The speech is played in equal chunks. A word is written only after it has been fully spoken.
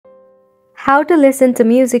how to listen to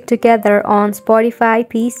music together on Spotify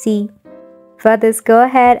PC. For this, go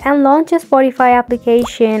ahead and launch a Spotify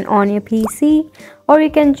application on your PC, or you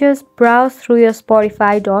can just browse through your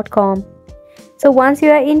spotify.com. So once you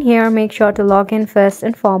are in here, make sure to log in first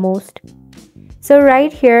and foremost. So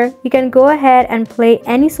right here, you can go ahead and play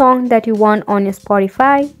any song that you want on your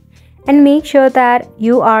Spotify, and make sure that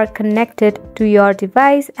you are connected to your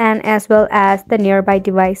device and as well as the nearby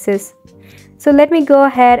devices. So let me go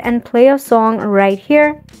ahead and play a song right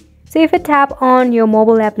here. So if you tap on your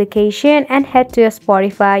mobile application and head to your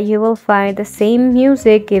Spotify, you will find the same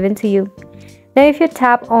music given to you. Now if you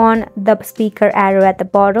tap on the speaker arrow at the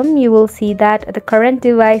bottom, you will see that the current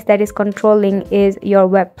device that is controlling is your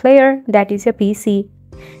web player, that is your PC.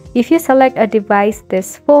 If you select a device,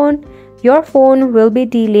 this phone, your phone will be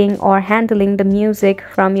dealing or handling the music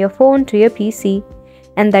from your phone to your PC.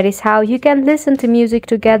 And that is how you can listen to music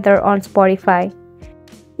together on Spotify.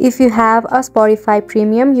 If you have a Spotify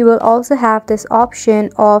Premium, you will also have this option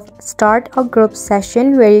of start a group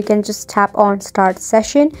session, where you can just tap on start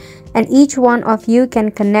session and each one of you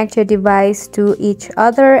can connect your device to each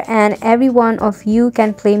other, and every one of you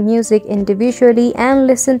can play music individually and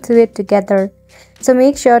listen to it together. So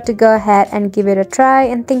make sure to go ahead and give it a try,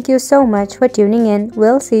 and thank you so much for tuning in.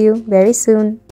 We'll see you very soon.